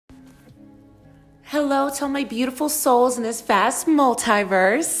Hello to all my beautiful souls in this vast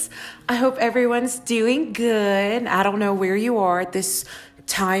multiverse. I hope everyone's doing good. I don't know where you are at this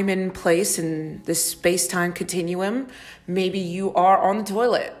time and place in this space-time continuum. Maybe you are on the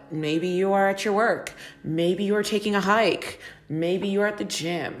toilet. Maybe you are at your work. Maybe you are taking a hike. Maybe you're at the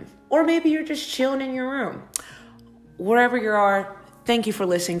gym. Or maybe you're just chilling in your room. Wherever you are, thank you for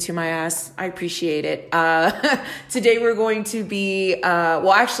listening to my ass. I appreciate it. Today we're going to be,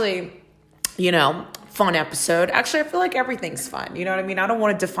 fun episode. Actually, I feel like everything's fun. You know what I mean? I don't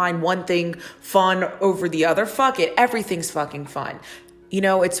want to define one thing fun over the other. Fuck it. Everything's fucking fun. You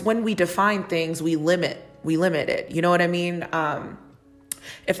know, it's when we define things, we limit it. You know what I mean?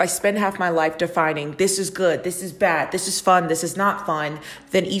 If I spend half my life defining this is good, this is bad, this is fun, this is not fun,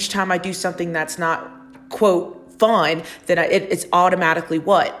 then each time I do something that's not, quote, fun, then it's automatically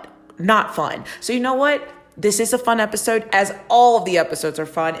what? Not fun. So you know what? This is a fun episode, as all of the episodes are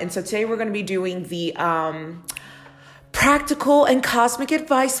fun. And so today we're going to be doing the practical and cosmic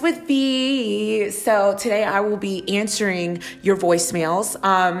advice with V. So today I will be answering your voicemails.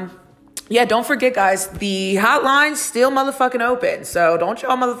 Don't forget, guys, the hotline's still motherfucking open. So don't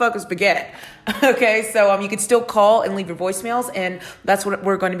y'all motherfuckers forget. Okay, so you can still call and leave your voicemails, and that's what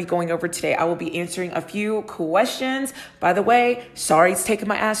we're going to be going over today. I will be answering a few questions. By the way, sorry it's taken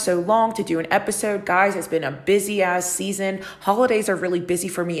my ass so long to do an episode. Guys, it's been a busy ass season. Holidays are really busy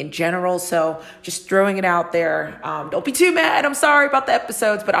for me in general, so just throwing it out there. Don't be too mad. I'm sorry about the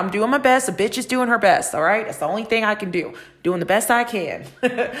episodes, but I'm doing my best. A bitch is doing her best, all right? That's the only thing I can do. Doing the best I can.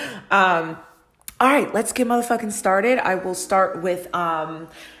 All right, let's get motherfucking started. I will start with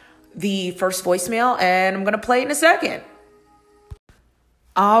the first voicemail, and I'm going to play it in a second.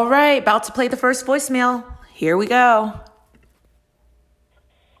 All right, about to play the first voicemail. Here we go.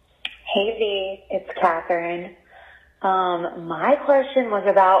 Hey V, it's Catherine. My question was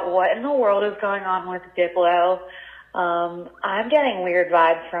about what in the world is going on with Diplo. I'm getting weird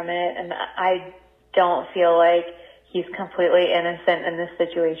vibes from it, and I don't feel like he's completely innocent in this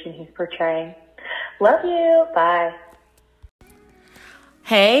situation he's portraying. Love you. Bye.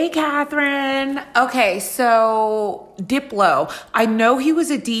 Hey, Catherine. Okay, so Diplo. I know he was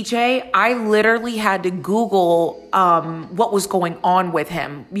a DJ. I literally had to Google what was going on with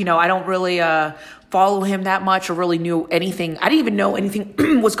him. You know, I don't really follow him that much or really knew anything. I didn't even know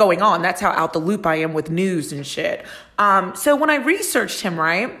anything was going on. That's how out the loop I am with news and shit. So when I researched him,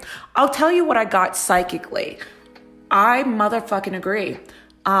 right, I'll tell you what I got psychically. I motherfucking agree.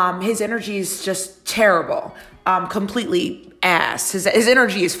 His energy is just terrible. Completely ass. His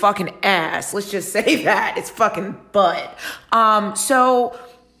energy is fucking ass. Let's just say that. It's fucking butt. So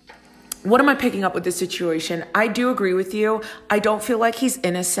what am I picking up with this situation? I do agree with you. I don't feel like he's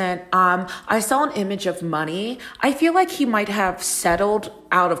innocent. I saw an image of money. I feel like he might have settled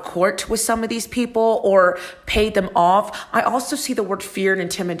out of court with some of these people or paid them off. I also see the word fear and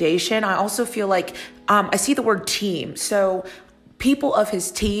intimidation. I also feel like I see the word team. So people of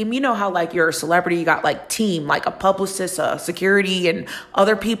his team, you know how like you're a celebrity, you got like team, like a publicist, a security, and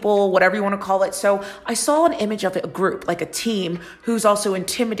other people, whatever you want to call it. So I saw an image of a group, like a team, who's also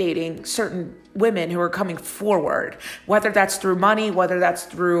intimidating certain women who are coming forward, whether that's through money, whether that's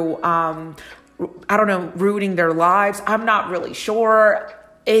through, ruining their lives. I'm not really sure.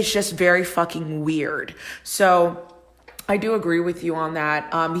 It's just very fucking weird. So I do agree with you on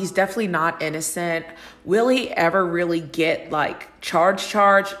that. He's definitely not innocent. Will he ever really get like charged?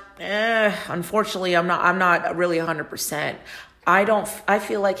 Unfortunately, I'm not really 100%. I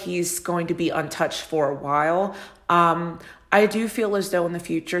feel like he's going to be untouched for a while. I do feel as though in the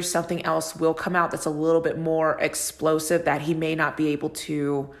future, something else will come out that's a little bit more explosive that he may not be able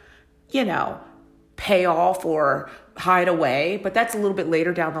to, pay off or hide away, but that's a little bit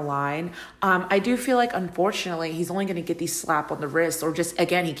later down the line. I do feel like, unfortunately, he's only going to get these slap on the wrist, or just,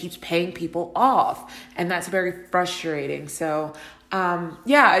 again, he keeps paying people off, and that's very frustrating. So,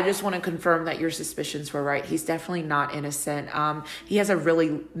 I just want to confirm that your suspicions were right. He's definitely not innocent. He has a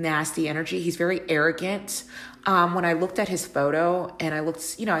really nasty energy. He's very arrogant. When I looked at his photo and I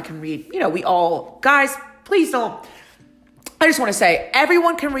looked, I can read, we all, guys, please don't. I just want to say,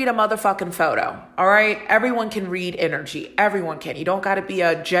 everyone can read a motherfucking photo, all right? Everyone can read energy. Everyone can. You don't got to be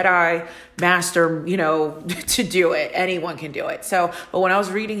a Jedi master, to do it. Anyone can do it. So, but when I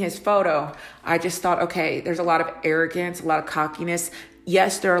was reading his photo, I just thought, okay, there's a lot of arrogance, a lot of cockiness.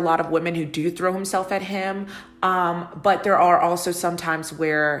 Yes, there are a lot of women who do throw himself at him. But there are also some times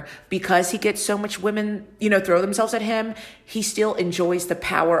where, because he gets so much women, throw themselves at him, he still enjoys the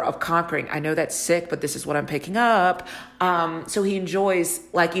power of conquering. I know that's sick, but this is what I'm picking up. So he enjoys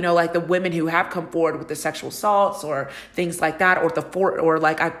like the women who have come forward with the sexual assaults or things like that, or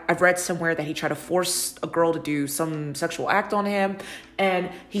like I've read somewhere that he tried to force a girl to do some sexual act on him, and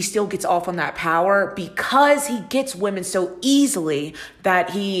he still gets off on that power because he gets women so easily that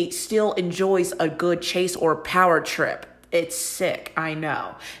he still enjoys a good chase or power trip. It's sick, I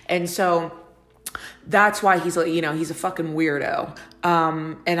know. And so that's why he's a fucking weirdo.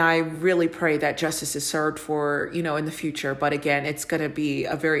 And I really pray that justice is served for, in the future. But again, it's going to be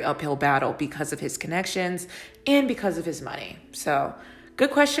a very uphill battle because of his connections and because of his money. So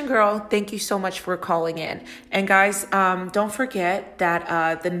good question, girl. Thank you so much for calling in. And guys, don't forget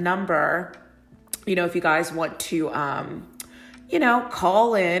that, the number, if you guys want to,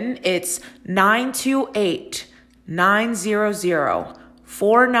 call in, it's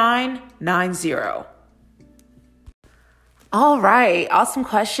 928-900-4990. All right. Awesome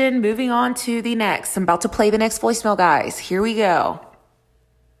question. Moving on to the next. I'm about to play the next voicemail, guys. Here we go.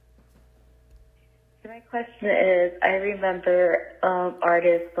 So my question is, I remember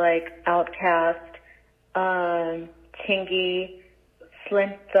artists like Outkast, Chingy,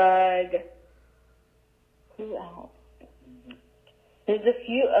 Slim Thug. Who else? There's a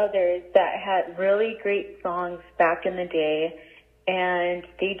few others that had really great songs back in the day, and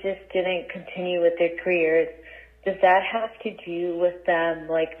they just didn't continue with their careers. Does that have to do with them,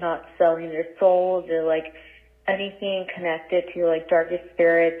 like, not selling their souls or, like, anything connected to, like, darker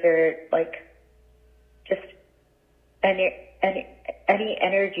spirits or, like, just any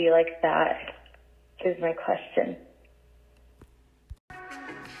energy like that is my question.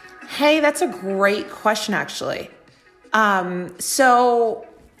 Hey, that's a great question, actually. So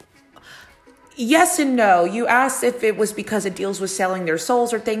yes and no. You asked if it was because it deals with selling their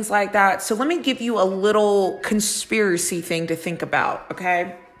souls or things like that. So let me give you a little conspiracy thing to think about,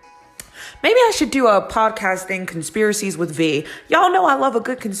 okay? Maybe I should do a podcast thing, Conspiracies with V. Y'all know I love a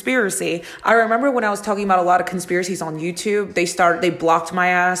good conspiracy. I remember when I was talking about a lot of conspiracies on YouTube, they blocked my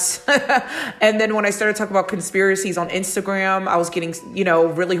ass. And then when I started talking about conspiracies on Instagram, I was getting,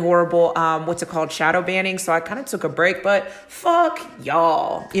 really horrible, shadow banning. So I kind of took a break, but fuck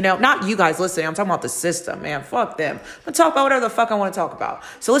y'all. Not you guys listening. I'm talking about the system, man. Fuck them. I'm gonna talk about whatever the fuck I want to talk about.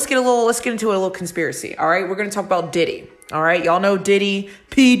 So let's get into a little conspiracy. All right. We're going to talk about Diddy. All right. Y'all know Diddy,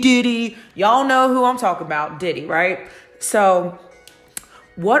 P. Diddy. Y'all know who I'm talking about, Diddy, right? So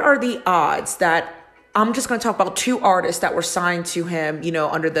what are the odds that I'm just going to talk about two artists that were signed to him,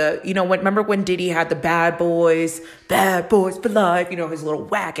 under the, remember when Diddy had the Bad Boys for Life, his little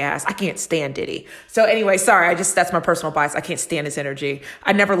whack ass. I can't stand Diddy. So anyway, sorry, that's my personal bias. I can't stand his energy.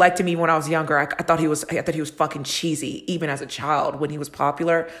 I never liked him even when I was younger. I thought he was fucking cheesy, even as a child when he was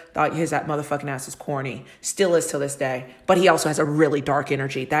popular. Thought that motherfucking ass was corny. Still is till this day. But he also has a really dark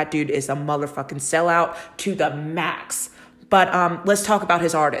energy. That dude is a motherfucking sellout to the max. But let's talk about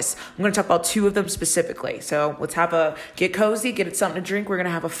his artists. I'm going to talk about two of them specifically. So let's get cozy, get something to drink. We're going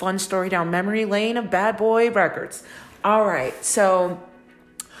to have a fun story down memory lane of Bad Boy records. All right. So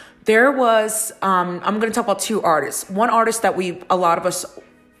there was, I'm going to talk about two artists. One artist that a lot of us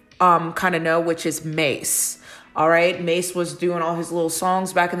kind of know, which is Mase. All right. Mase was doing all his little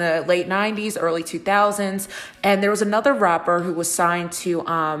songs back in the late 90s, early 2000s. And there was another rapper who was signed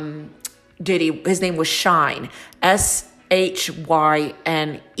to Diddy. His name was Shyne.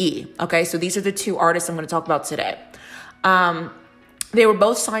 ShYne. Okay, so these are the two artists I'm going to talk about today. They were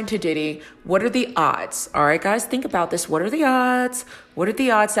both signed to Diddy. What are the odds? All right, guys, think about this. What are the odds? What are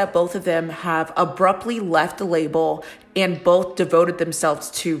the odds that both of them have abruptly left the label and both devoted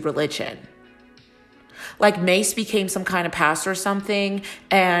themselves to religion? Like Mase became some kind of pastor or something,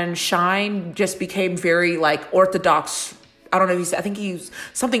 and Shyne just became very like orthodox. I don't know. I think he used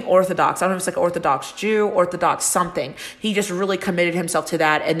something orthodox. I don't know if it's like Orthodox Jew, Orthodox something. He just really committed himself to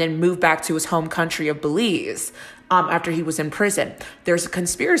that and then moved back to his home country of Belize after he was in prison. There's a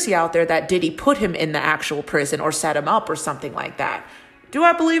conspiracy out there that Diddy put him in the actual prison or set him up or something like that. Do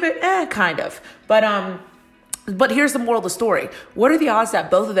I believe it? Kind of. But here's the moral of the story. What are the odds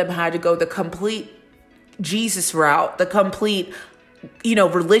that both of them had to go the complete Jesus route, the complete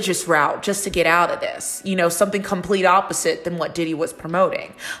religious route just to get out of this, something complete opposite than what Diddy was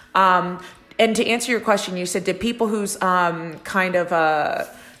promoting. And to answer your question, you said, did people whose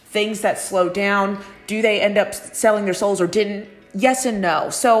things that slowed down, do they end up selling their souls or didn't? Yes and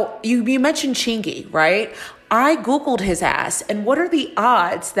no. So you mentioned Chingy, right? I Googled his ass, and what are the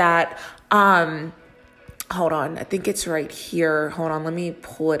odds that, hold on, I think it's right here. Hold on, let me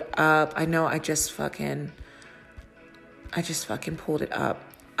pull it up. I know I just fucking I just fucking pulled it up.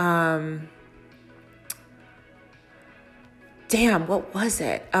 Damn, what was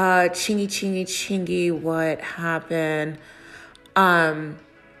it? Chingy, what happened?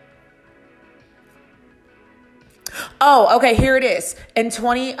 Oh, okay, here it is. In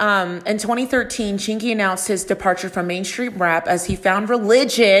 2013, Chingy announced his departure from mainstream rap as he found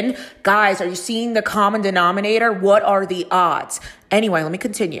religion. Guys, are you seeing the common denominator? What are the odds? Anyway, let me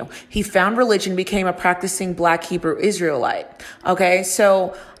continue. He found religion, became a practicing Black Hebrew Israelite. Okay,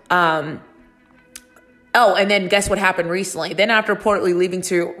 so, oh, and then guess what happened recently? Then after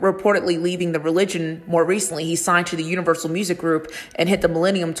reportedly leaving the religion more recently, he signed to the Universal Music Group and hit the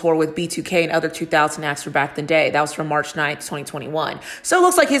Millennium Tour with B2K and other 2000 acts from back in the day. That was from March 9th, 2021. So it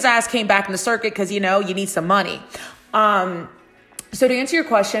looks like his ass came back in the circuit because, you need some money. So to answer your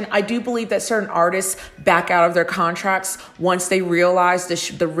question, I do believe that certain artists back out of their contracts once they realize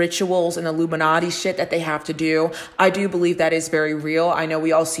the rituals and Illuminati shit that they have to do. I do believe that is very real. I know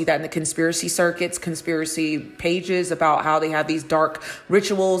we all see that in the conspiracy circuits, conspiracy pages about how they have these dark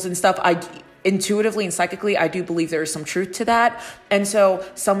rituals and stuff. Intuitively and psychically, I do believe there is some truth to that. And so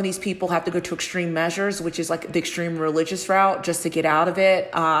some of these people have to go to extreme measures, which is like the extreme religious route just to get out of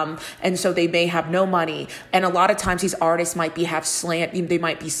it. And so they may have no money. And a lot of times these artists might be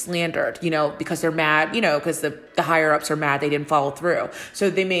slandered, because they're mad, because the higher ups are mad they didn't follow through.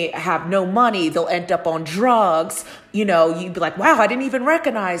 So they may have no money. They'll end up on drugs. You'd be like, wow, I didn't even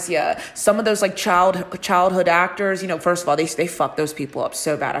recognize you. Some of those like childhood actors, first of all, they fuck those people up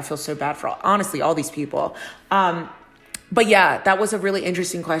so bad. I feel so bad for honestly all these people. But yeah, that was a really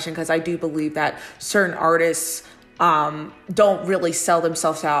interesting question because I do believe that certain artists don't really sell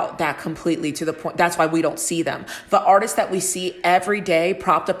themselves out that completely to the point. That's why we don't see them. The artists that we see every day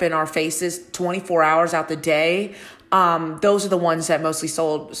propped up in our faces 24 hours out the day, those are the ones that mostly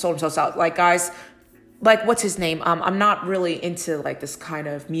sold themselves out. Like guys, like what's his name? I'm not really into like this kind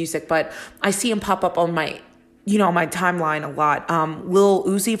of music, but I see him pop up on my timeline a lot. Lil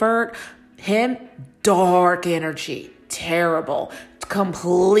Uzi Vert, him, dark energy, terrible,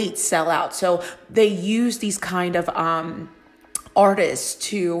 complete sellout. So they use these kind of artists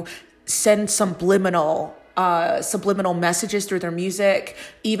to send subliminal messages through their music,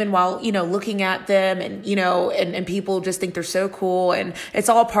 even while, looking at them and people just think they're so cool. And it's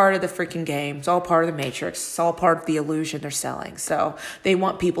all part of the freaking game. It's all part of the matrix. It's all part of the illusion they're selling. So they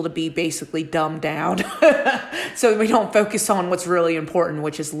want people to be basically dumbed down so we don't focus on what's really important,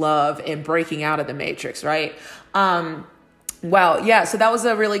 which is love and breaking out of the matrix. Right. Well, yeah, so that was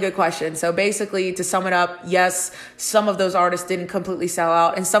a really good question. So basically, to sum it up, yes, some of those artists didn't completely sell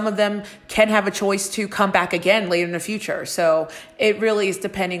out, and some of them can have a choice to come back again later in the future. So it really is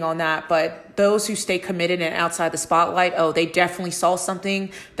depending on that. But those who stay committed and outside the spotlight, they definitely saw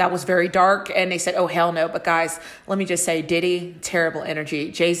something that was very dark, and they said, oh, hell no. But guys, let me just say, Diddy, terrible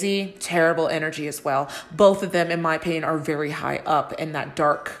energy. Jay-Z, terrible energy as well. Both of them, in my opinion, are very high up in that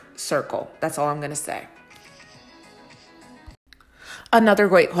dark circle. That's all I'm going to say. Another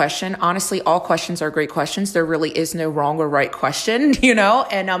great question. Honestly, all questions are great questions. There really is no wrong or right question,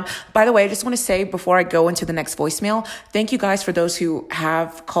 And by the way, I just want to say before I go into the next voicemail, thank you guys for those who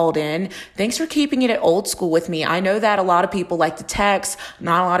have called in. Thanks for keeping it at old school with me. I know that a lot of people like to text.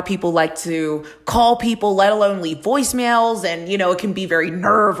 Not a lot of people like to call people, let alone leave voicemails. And, it can be very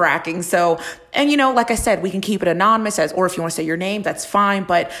nerve wracking. So, and, like I said, we can keep it anonymous or if you want to say your name, that's fine.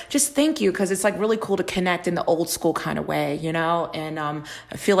 But just thank you because it's like really cool to connect in the old school kind of way, And I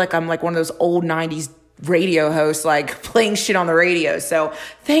feel like I'm like one of those old 90s radio hosts, like playing shit on the radio. So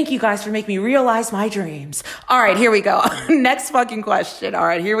thank you guys for making me realize my dreams. All right, here we go. Next fucking question. All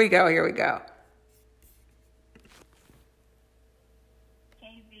right, here we go. KV, I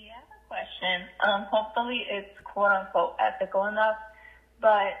have a question. Hopefully it's quote unquote ethical enough,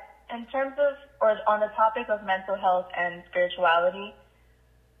 but in terms of, or on the topic of mental health and spirituality,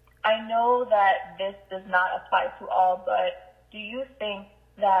 I know that this does not apply to all, but do you think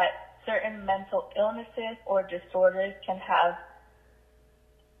that certain mental illnesses or disorders can have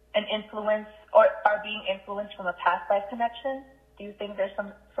an influence or are being influenced from a past life connection? Do you think there's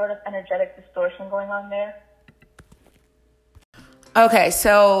some sort of energetic distortion going on there? Okay,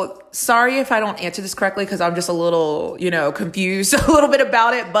 so sorry if I don't answer this correctly because I'm just a little, confused a little bit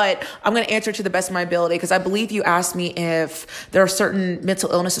about it, but I'm going to answer to the best of my ability because I believe you asked me if there are certain mental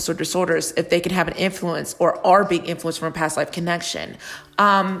illnesses or disorders, if they can have an influence or are being influenced from a past life connection.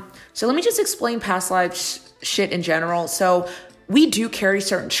 So let me just explain past life shit in general. So we do carry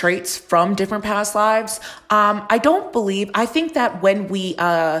certain traits from different past lives. I think that when we,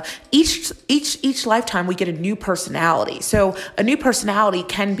 each lifetime, we get a new personality. So a new personality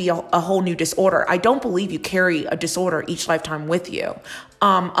can be a whole new disorder. I don't believe you carry a disorder each lifetime with you,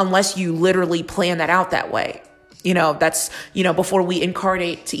 unless you literally plan that out that way. That's, before we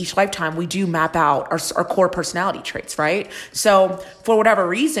incarnate to each lifetime, we do map out our core personality traits, right? So for whatever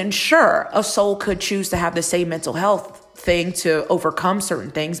reason, sure, a soul could choose to have the same mental health thing to overcome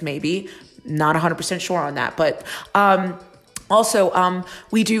certain things, maybe. Not 100% sure on that. But also,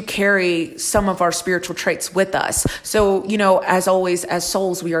 we do carry some of our spiritual traits with us. So, as always, as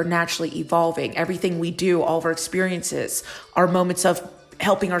souls, we are naturally evolving. Everything we do, all of our experiences, our moments of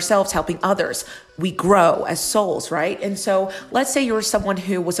helping ourselves, helping others, we grow as souls, right? And so let's say you were someone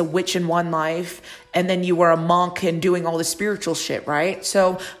who was a witch in one life, and then you were a monk and doing all the spiritual shit, right?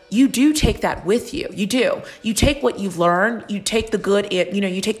 So you do take that with you. You do. You take what you've learned, you take the good,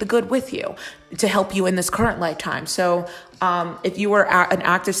 you take the good with you to help you in this current lifetime. So if you were an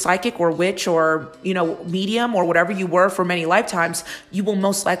active psychic or witch or, medium or whatever you were for many lifetimes, you will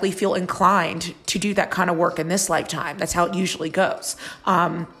most likely feel inclined to do that kind of work in this lifetime. That's how it usually goes.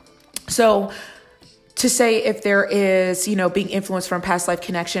 So to say if there is, being influenced from past life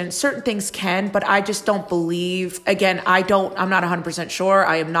connection, certain things can, but I just don't believe, again, I'm not 100% sure.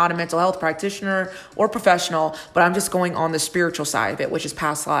 I am not a mental health practitioner or professional, but I'm just going on the spiritual side of it, which is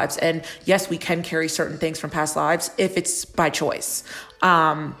past lives. And yes, we can carry certain things from past lives if it's by choice.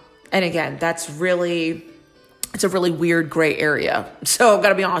 And again, it's a really weird gray area. So I've got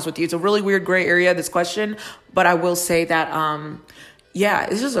to be honest with you. It's a really weird gray area, this question, but I will say that,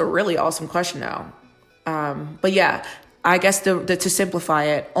 this is a really awesome question though. But yeah, I guess to simplify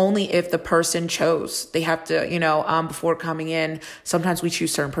it, only if the person chose. They have to, before coming in, sometimes we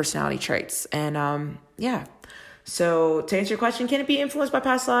choose certain personality traits. And so to answer your question, can it be influenced by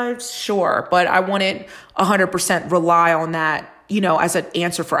past lives? Sure. But I wouldn't 100% rely on that, as an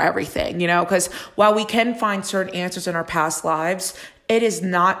answer for everything, because while we can find certain answers in our past lives, it is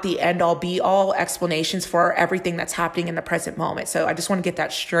not the end all be all explanations for everything that's happening in the present moment. So I just want to get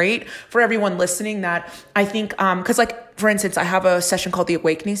that straight for everyone listening, that I think, cause for instance, I have a session called the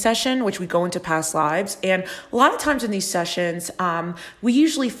Awakening Session, which we go into past lives. And a lot of times in these sessions, we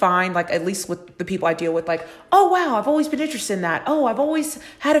usually find, at least with the people I deal with, oh, wow, I've always been interested in that. Oh, I've always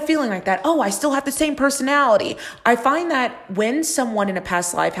had a feeling like that. Oh, I still have the same personality. I find that when someone in a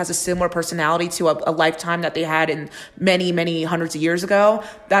past life has a similar personality to a lifetime that they had in many, many hundreds of years ago,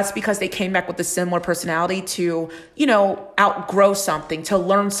 that's because they came back with a similar personality to, outgrow something, to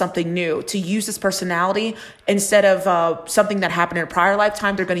learn something new, to use this personality instead of something that happened in a prior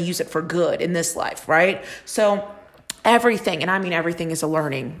lifetime. They're going to use it for good in this life, right? So everything, and I mean everything, is a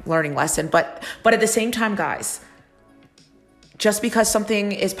learning lesson. But at the same time, guys, just because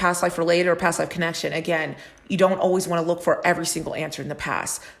something is past life related or past life connection, again, you don't always want to look for every single answer in the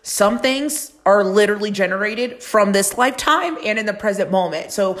past. Some things are literally generated from this lifetime and in the present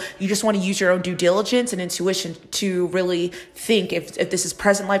moment. So you just want to use your own due diligence and intuition to really think if this is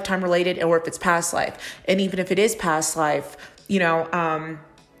present lifetime related or if it's past life. And even if it is past life, there's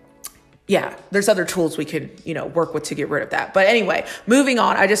other tools we could, work with to get rid of that. But anyway, moving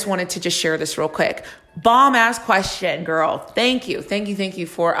on, I just wanted to just share this real quick. Bomb ass question, girl. Thank you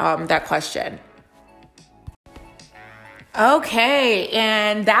for that question. Okay,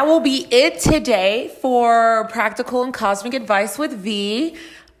 and that will be it today for Practical and Cosmic Advice with V.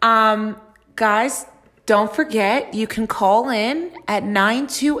 Guys, don't forget, you can call in at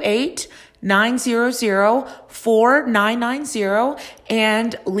 928-900-4990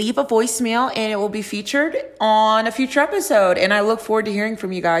 and leave a voicemail, and it will be featured on a future episode. And I look forward to hearing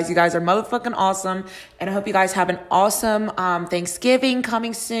from you guys. You guys are motherfucking awesome. And I hope you guys have an awesome Thanksgiving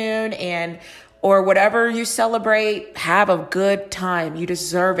coming soon, or whatever you celebrate. Have a good time. You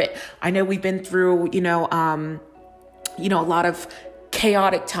deserve it. I know we've been through, a lot of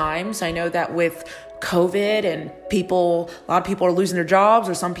chaotic times. I know that with COVID and a lot of people are losing their jobs,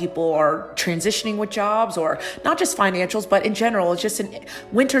 or some people are transitioning with jobs, or not just financials, but in general, it's just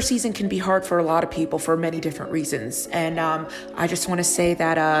winter season can be hard for a lot of people for many different reasons. And I just want to say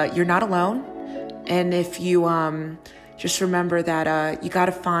that you're not alone. And if you just remember that you got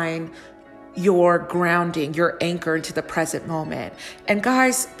to find your grounding, your anchor into the present moment. And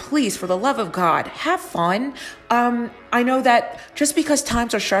guys, please, for the love of God, have fun. I know that just because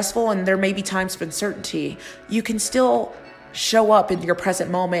times are stressful and there may be times of uncertainty, you can still show up in your present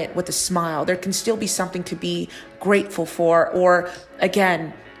moment with a smile. There can still be something to be grateful for, or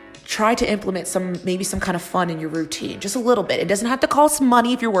again, try to implement maybe some kind of fun in your routine, just a little bit. It doesn't have to cost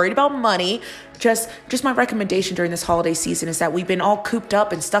money if you're worried about money. Just my recommendation during this holiday season is that we've been all cooped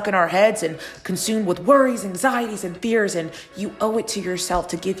up and stuck in our heads and consumed with worries, anxieties, and fears. And you owe it to yourself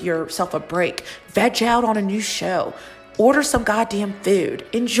to give yourself a break. Veg out on a new show. Order some goddamn food.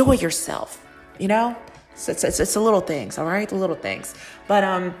 Enjoy yourself. You know? So it's the little things, all right? The little things. But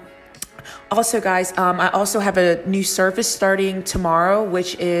also, guys, I also have a new service starting tomorrow,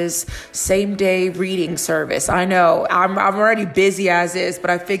 which is same day reading service. I know I'm already busy as is,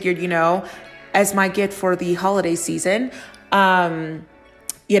 but I figured, as my gift for the holiday season, I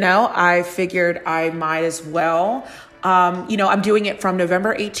figured I might as well. I'm doing it from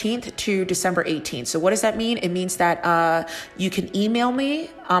November 18th to December 18th. So what does that mean? It means that you can email me.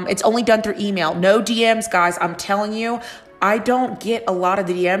 It's only done through email. No DMs, guys. I'm telling you. I don't get a lot of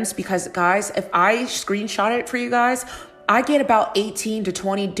the DMs because, guys, if I screenshot it for you guys, I get about 18 to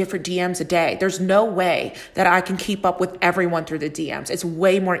 20 different DMs a day. There's no way that I can keep up with everyone through the DMs. It's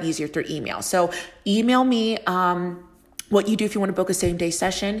way more easier through email. So email me what you do if you want to book a same day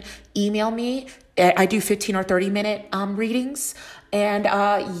session. Email me. I do 15 or 30 minute readings. And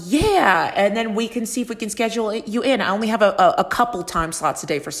and then we can see if we can schedule you in. I only have a couple time slots a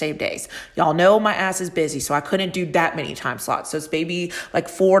day for same days. Y'all know my ass is busy, so I couldn't do that many time slots. So it's maybe like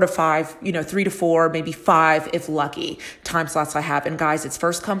 4 to 5, 3 to 4, maybe 5 if lucky time slots I have. And guys, it's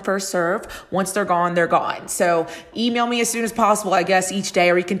first come, first serve. Once they're gone, they're gone. So email me as soon as possible, I guess, each day,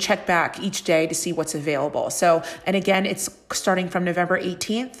 or you can check back each day to see what's available. So, and again, it's starting from November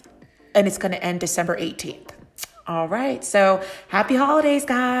 18th and it's going to end December 18th. All right. So happy holidays,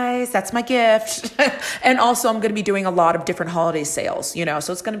 guys. That's my gift. And also I'm going to be doing a lot of different holiday sales,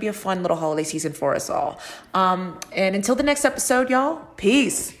 so it's going to be a fun little holiday season for us all. And until the next episode, y'all,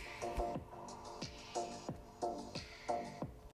 peace.